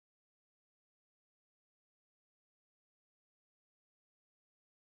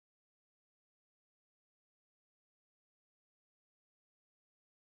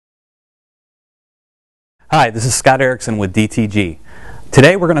Hi, this is Scott Erickson with DTG.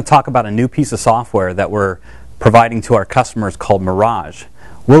 Today we're going to talk about a new piece of software that we're providing to our customers called Mirage.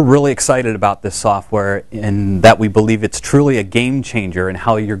 We're really excited about this software in that we believe it's truly a game changer in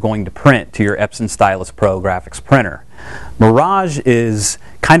how you're going to print to your Epson Stylus Pro graphics printer. Mirage is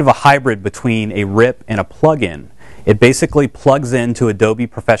kind of a hybrid between a RIP and a plug-in. It basically plugs into Adobe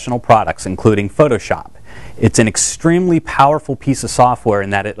professional products, including Photoshop. It's an extremely powerful piece of software in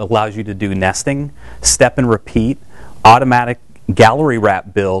that it allows you to do nesting, step and repeat, automatic gallery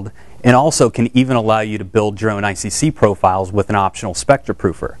wrap build, and also can even allow you to build your own ICC profiles with an optional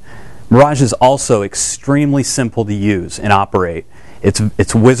SpectraProofer. Mirage is also extremely simple to use and operate.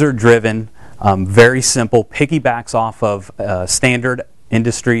 It's wizard driven, very simple, piggybacks off of standard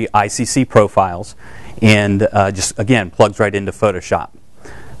industry ICC profiles, and just again plugs right into Photoshop.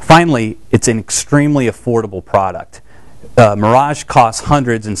 Finally, it's an extremely affordable product. Mirage costs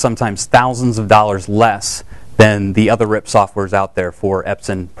hundreds and sometimes thousands of dollars less than the other RIP softwares out there for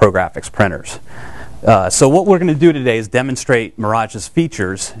Epson Pro Graphics printers. So what we're going to do today is demonstrate Mirage's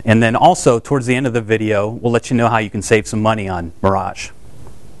features, and then also towards the end of the video we'll let you know how you can save some money on Mirage.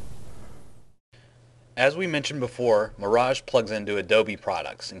 As we mentioned before, Mirage plugs into Adobe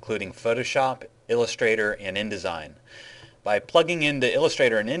products, including Photoshop, Illustrator, and InDesign. By plugging into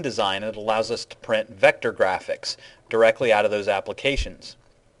Illustrator and InDesign, it allows us to print vector graphics directly out of those applications.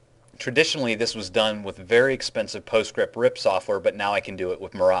 Traditionally, this was done with very expensive PostScript RIP software, but now I can do it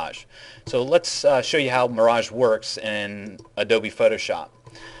with Mirage. So let's show you how Mirage works in Adobe Photoshop.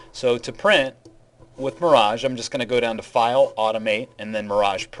 So to print with Mirage, I'm just going to go down to File, Automate, and then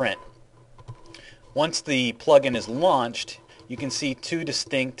Mirage Print. Once the plugin is launched, you can see two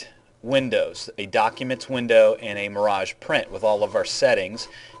distinct windows, a Documents window and a Mirage Print with all of our settings,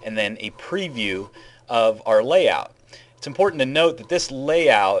 and then a preview of our layout. It's important to note that this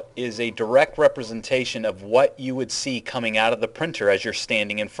layout is a direct representation of what you would see coming out of the printer as you're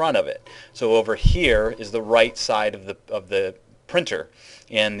standing in front of it. So over here is the right side of the printer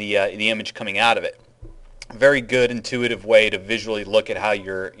and the image coming out of it. Very good intuitive way to visually look at how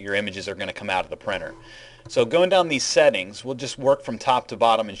your images are going to come out of the printer. So going down these settings, we'll just work from top to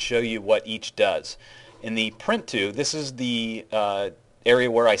bottom and show you what each does. In the Print To, this is the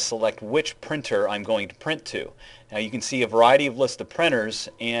area where I select which printer I'm going to print to. Now you can see a variety of list of printers,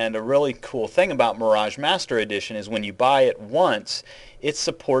 and a really cool thing about Mirage Master Edition is when you buy it once, it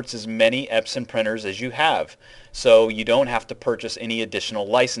supports as many Epson printers as you have. So you don't have to purchase any additional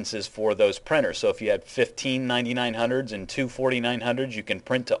licenses for those printers. So if you had 15 9900s and 2 4900s, you can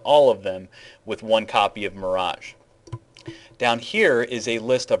print to all of them with one copy of Mirage. Down here is a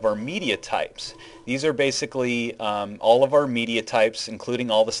list of our media types. These are basically all of our media types, including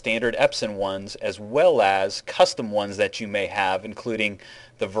all the standard Epson ones, as well as custom ones that you may have, including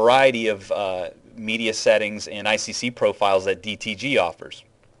the variety of media settings and ICC profiles that DTG offers.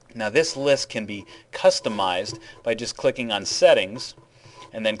 Now this list can be customized by just clicking on Settings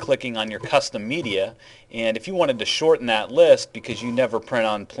and then clicking on your custom media, and if you wanted to shorten that list because you never print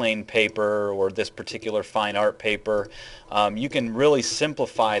on plain paper or this particular fine art paper, you can really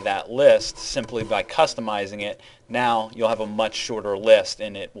simplify that list simply by customizing it. Now you'll have a much shorter list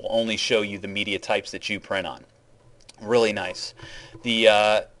and it will only show you the media types that you print on. Really nice.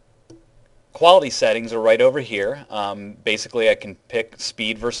 The quality settings are right over here. Basically I can pick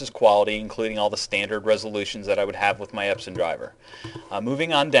speed versus quality, including all the standard resolutions that I would have with my Epson driver.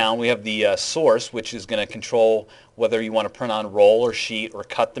 Moving on down, we have the source, which is going to control whether you want to print on roll or sheet or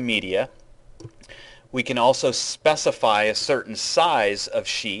cut the media. We can also specify a certain size of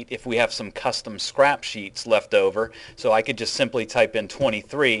sheet if we have some custom scrap sheets left over. So I could just simply type in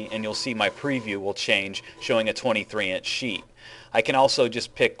 23 and you'll see my preview will change, showing a 23-inch sheet. I can also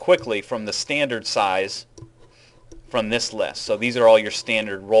just pick quickly from the standard size from this list. So these are all your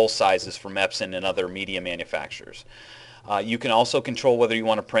standard roll sizes from Epson and other media manufacturers. You can also control whether you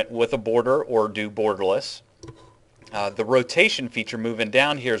want to print with a border or do borderless. The rotation feature moving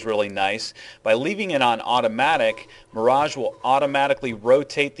down here is really nice. By leaving it on automatic, Mirage will automatically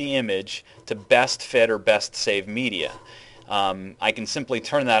rotate the image to best fit or best save media. I can simply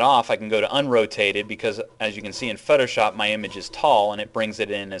turn that off. I can go to unrotated because, as you can see in Photoshop, my image is tall and it brings it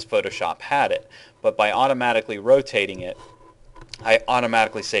in as Photoshop had it. But by automatically rotating it, I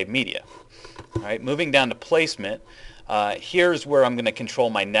automatically save media. All right, moving down to placement, here's where I'm going to control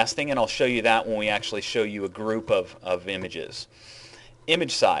my nesting, and I'll show you that when we actually show you a group of images.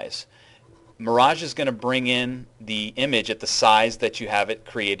 Image size. Mirage is going to bring in the image at the size that you have it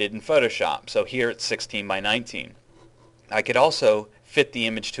created in Photoshop. So here it's 16 by 19. I could also fit the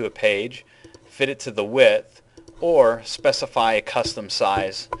image to a page, fit it to the width, or specify a custom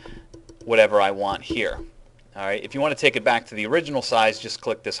size, whatever I want here. All right, if you want to take it back to the original size, just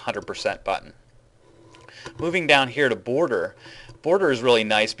click this 100% button. Moving down here to border, border is really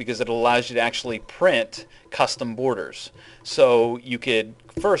nice because it allows you to actually print custom borders. So you could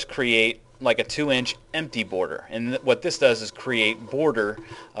first create like a 2-inch empty border, and what this does is create border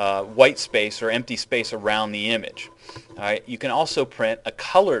white space or empty space around the image. All right, you can also print a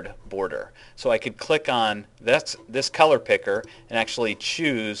colored border. So I could click on this color picker and actually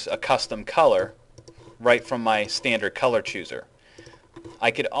choose a custom color right from my standard color chooser. I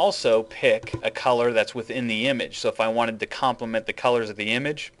could also pick a color that's within the image. So if I wanted to complement the colors of the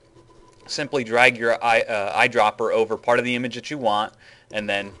image, simply drag your eyedropper over part of the image that you want and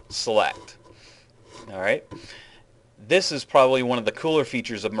then select. All right. This is probably one of the cooler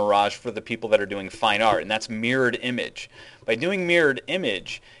features of Mirage for the people that are doing fine art, and that's mirrored image. By doing mirrored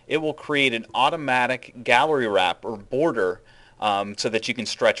image, it will create an automatic gallery wrap or border so that you can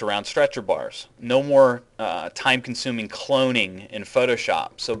stretch around stretcher bars. No more time-consuming cloning in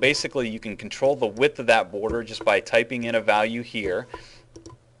Photoshop. So basically you can control the width of that border just by typing in a value here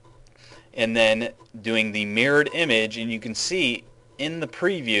and then doing the mirrored image, and you can see in the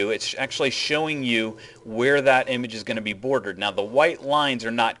preview it's actually showing you where that image is going to be bordered. Now the white lines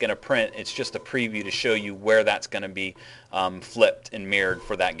are not going to print, it's just a preview to show you where that's going to be flipped and mirrored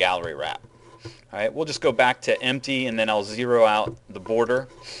for that gallery wrap. All right, we'll just go back to empty and then I'll zero out the border.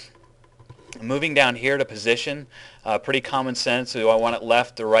 Moving down here to position, pretty common sense. Do I want it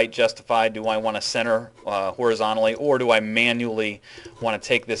left or right justified? Do I want to center horizontally, or do I manually want to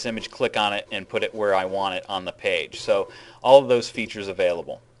take this image, click on it, and put it where I want it on the page? So all of those features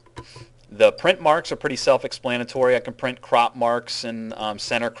available. The print marks are pretty self-explanatory. I can print crop marks and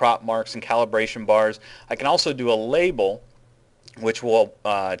center crop marks and calibration bars. I can also do a label which will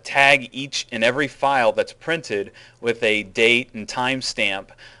tag each and every file that's printed with a date and timestamp.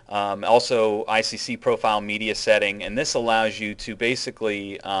 Also ICC profile media setting, and this allows you to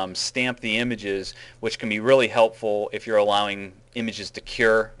basically stamp the images, which can be really helpful if you're allowing images to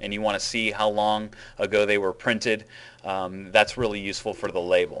cure and you want to see how long ago they were printed. That's really useful for the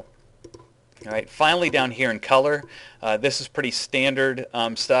label. All right, finally down here in color, this is pretty standard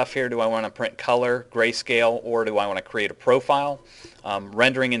stuff here. Do I want to print color, grayscale, or do I want to create a profile?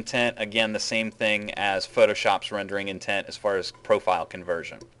 Rendering intent, again, the same thing as Photoshop's rendering intent as far as profile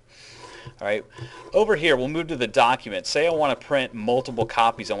conversion. All right, over here we'll move to the document. Say I want to print multiple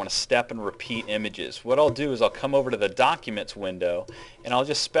copies. I want to step and repeat images. What I'll do is I'll come over to the documents window and I'll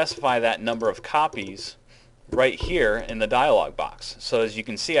just specify that number of copies right here in the dialog box. So as you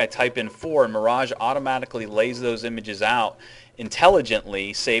can see, I type in 4 and Mirage automatically lays those images out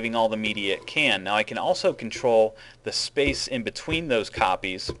intelligently, saving all the media it can. Now I can also control the space in between those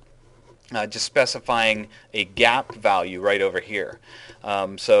copies, just specifying a gap value right over here.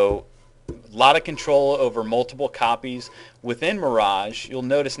 So a lot of control over multiple copies. Within Mirage, you'll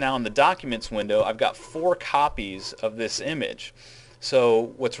notice now in the documents window I've got 4 copies of this image.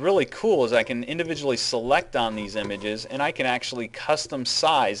 So what's really cool is I can individually select on these images and I can actually custom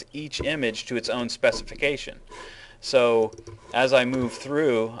size each image to its own specification. So as I move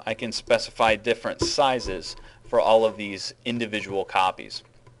through, I can specify different sizes for all of these individual copies.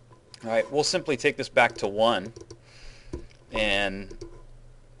 All right, we'll simply take this back to 1 and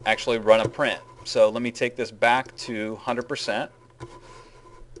actually run a print. So let me take this back to 100%.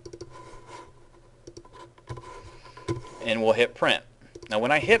 And we'll hit print. Now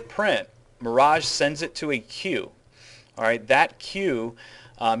when I hit print, Mirage sends it to a queue. All right, that queue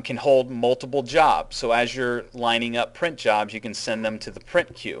can hold multiple jobs. So as you're lining up print jobs, you can send them to the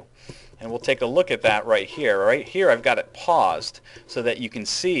print queue. And we'll take a look at that right here. Right here I've got it paused so that you can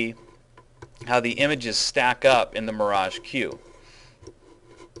see how the images stack up in the Mirage queue.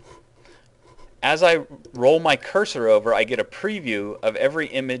 As I roll my cursor over, I get a preview of every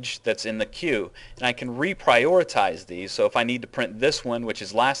image that's in the queue, and I can reprioritize these. So if I need to print this one, which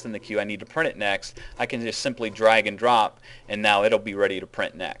is last in the queue, I need to print it next, I can just simply drag and drop, and now it'll be ready to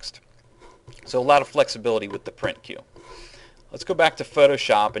print next. So a lot of flexibility with the print queue. Let's go back to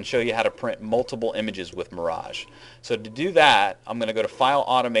Photoshop and show you how to print multiple images with Mirage. So to do that, I'm going to go to File,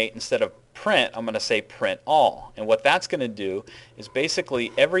 Automate. Instead of print, I'm going to say print all. And what that's going to do is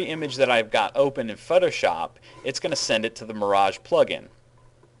basically every image that I've got open in Photoshop, it's going to send it to the Mirage plugin.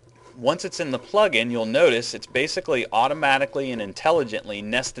 Once it's in the plugin, you'll notice it's basically automatically and intelligently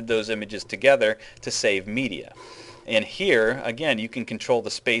nested those images together to save media. And here, again, you can control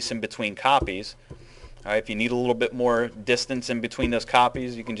the space in between copies. All right, if you need a little bit more distance in between those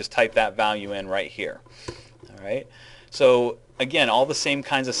copies, you can just type that value in right here. All right. So again, all the same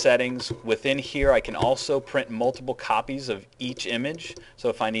kinds of settings. Within here, I can also print multiple copies of each image. So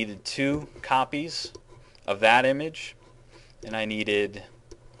if I needed 2 copies of that image, and I needed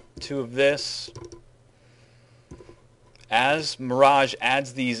 2 of this. As Mirage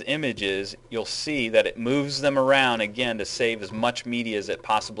adds these images, you'll see that it moves them around again to save as much media as it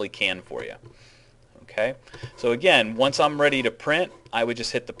possibly can for you. Okay, so again, once I'm ready to print, I would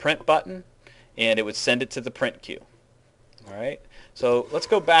just hit the print button and it would send it to the print queue. Alright, so let's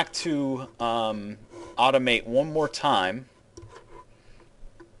go back to Automate one more time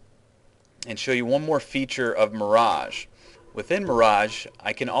and show you one more feature of Mirage. Within Mirage,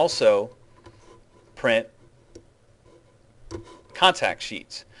 I can also print contact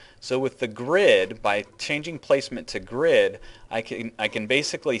sheets. So with the grid, by changing placement to grid, I can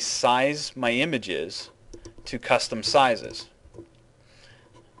basically size my images to custom sizes.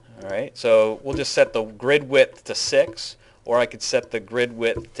 Alright, so we'll just set the grid width to 6, or I could set the grid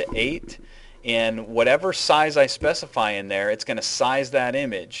width to 8, and whatever size I specify in there, it's going to size that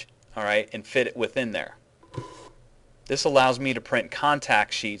image, alright, and fit it within there. This allows me to print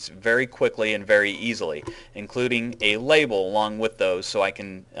contact sheets very quickly and very easily, including a label along with those so I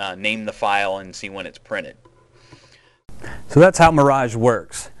can name the file and see when it's printed. So that's how Mirage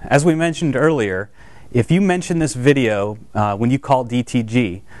works. As we mentioned earlier, if you mention this video when you call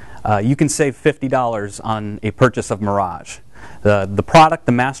DTG, you can save $50 on a purchase of Mirage. The product,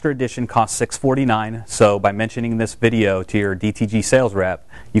 the Master Edition, costs $649, so by mentioning this video to your DTG sales rep,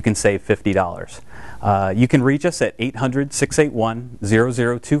 you can save $50. You can reach us at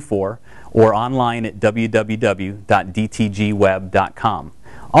 800-681-0024 or online at www.dtgweb.com.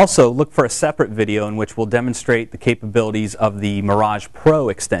 Also, look for a separate video in which we'll demonstrate the capabilities of the Mirage Pro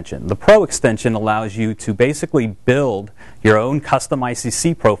extension. The Pro extension allows you to basically build your own custom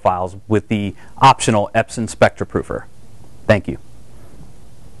ICC profiles with the optional Epson SpectraProofer. Thank you.